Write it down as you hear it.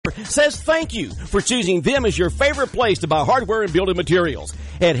says thank you for choosing them as your favorite place to buy hardware and building materials.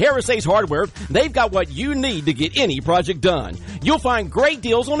 At Harris Ace Hardware, they've got what you need to get any project done. You'll find great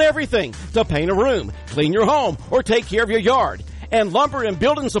deals on everything to paint a room, clean your home, or take care of your yard. And lumber and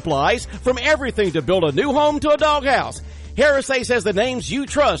building supplies from everything to build a new home to a doghouse. Harris Ace has the names you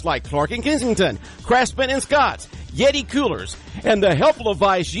trust like Clark & Kensington, Craftsman & Scott's, Yeti Coolers, and the helpful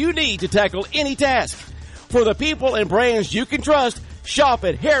advice you need to tackle any task. For the people and brands you can trust, shop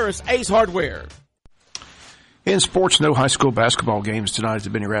at Harris Ace Hardware. In sports, no high school basketball games tonight at the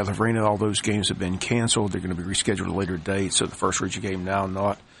Benny Ratliff Arena. All those games have been canceled. They're going to be rescheduled at a later date. So the first region game now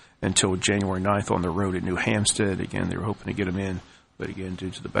not until January 9th on the road at New Hampstead. Again, they were hoping to get them in. But again, due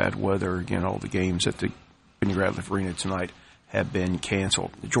to the bad weather, again, all the games at the Benny Ratliff Arena tonight have been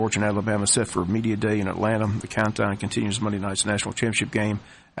canceled. Georgia and Alabama set for Media Day in Atlanta. The countdown continues Monday night's national championship game.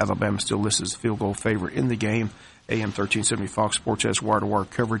 Alabama still listed as a field goal favorite in the game. AM 1370 Fox Sports has wire-to-wire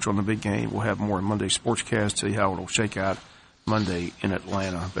coverage on the big game. We'll have more in Monday's Sportscast, see how it'll shake out Monday in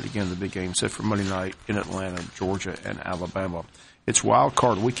Atlanta. But again, the big game set for Monday night in Atlanta, Georgia and Alabama. It's wild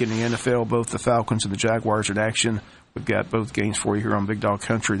card weekend in the NFL. Both the Falcons and the Jaguars are in action. We've got both games for you here on Big Dog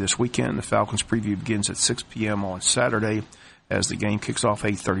Country this weekend. The Falcons preview begins at 6 p.m. on Saturday as the game kicks off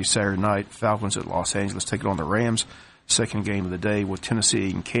 8:30 Saturday night. Falcons at Los Angeles taking on the Rams. Second game of the day with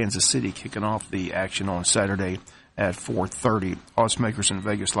Tennessee and Kansas City kicking off the action on Saturday at 4:30. Odds makers in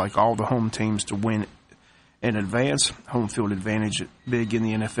Vegas like all the home teams to win in advance. Home field advantage big in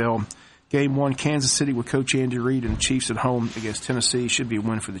the NFL. Game one, Kansas City with Coach Andy Reid and the Chiefs at home against Tennessee. Should be a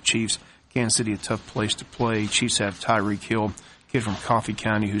win for the Chiefs. Kansas City, a tough place to play. Chiefs have Tyreek Hill, kid from Coffee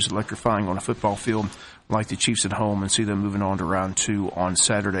County who's electrifying on a football field. Like the Chiefs at home and see them moving on to round two on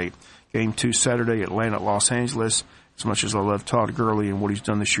Saturday. Game two Saturday, Atlanta at Los Angeles. As much as I love Todd Gurley and what he's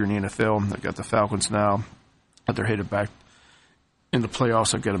done this year in the NFL, they've got the Falcons now. They're headed back in the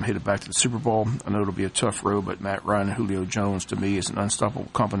playoffs. I've got them headed back to the Super Bowl. I know it'll be a tough road, but Matt Ryan and Julio Jones, to me, is an unstoppable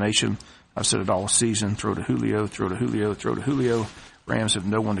combination. I've said it all season. Throw to Julio, throw to Julio, throw to Julio. Rams have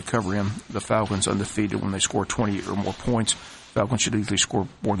no one to cover him. The Falcons undefeated when they score 20 or more points. Falcons should easily score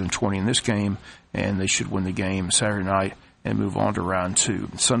more than 20 in this game, and they should win the game Saturday night and move on to round two.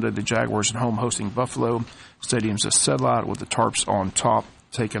 Sunday, the Jaguars at home hosting Buffalo. Stadium's a sellout with the tarps on top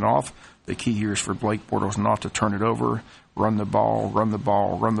taken off. The key here is for Blake Bortles not to turn it over. Run the ball, run the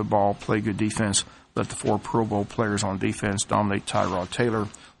ball, run the ball, play good defense. Let the four Pro Bowl players on defense dominate. Tyrod Taylor.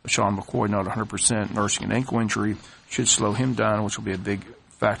 LaShawn McCoy not 100%, nursing an ankle injury. Should slow him down, which will be a big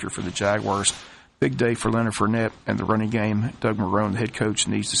factor for the Jaguars. Big day for Leonard Fournette and the running game. Doug Marrone, the head coach,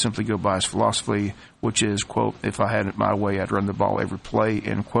 needs to simply go by his philosophy, which is, quote, if I had it my way, I'd run the ball every play,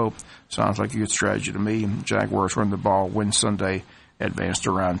 end quote. Sounds like a good strategy to me. Jaguars run the ball, win Sunday, advance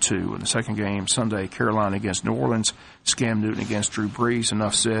to round two. In the second game, Sunday, Carolina against New Orleans, Cam Newton against Drew Brees.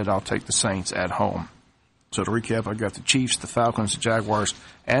 Enough said, I'll take the Saints at home. So to recap, I've got the Chiefs, the Falcons, the Jaguars,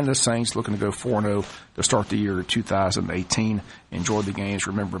 and the Saints looking to go 4-0 to start the year 2018. Enjoy the games.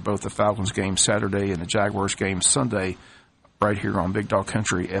 Remember, both the Falcons game Saturday and the Jaguars game Sunday right here on Big Dog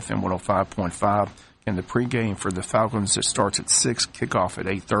Country, FM 105.5. And the pregame for the Falcons, it starts at 6, kickoff at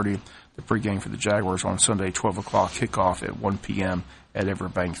 8:30. The pregame for the Jaguars on Sunday, 12 o'clock, kickoff at 1 p.m. at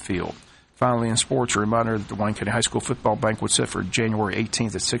Everbank Field. Finally, in sports, a reminder that the Wayne County High School football banquet set for January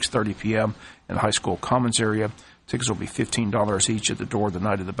 18th at 6:30 p.m. in the high school commons area. Tickets will be $15 each at the door the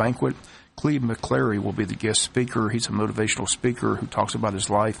night of the banquet. Cleve McClary will be the guest speaker. He's a motivational speaker who talks about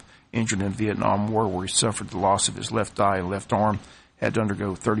his life, injured in the Vietnam War, where he suffered the loss of his left eye and left arm, had to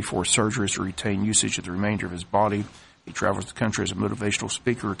undergo 34 surgeries to retain usage of the remainder of his body. He travels the country as a motivational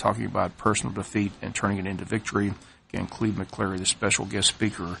speaker, talking about personal defeat and turning it into victory. Again, Cleve McClary, the special guest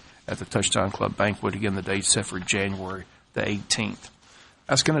speaker at the Touchdown Club banquet. Again, the date set for January the 18th.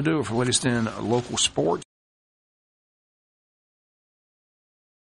 That's going to do it for latest in local sports.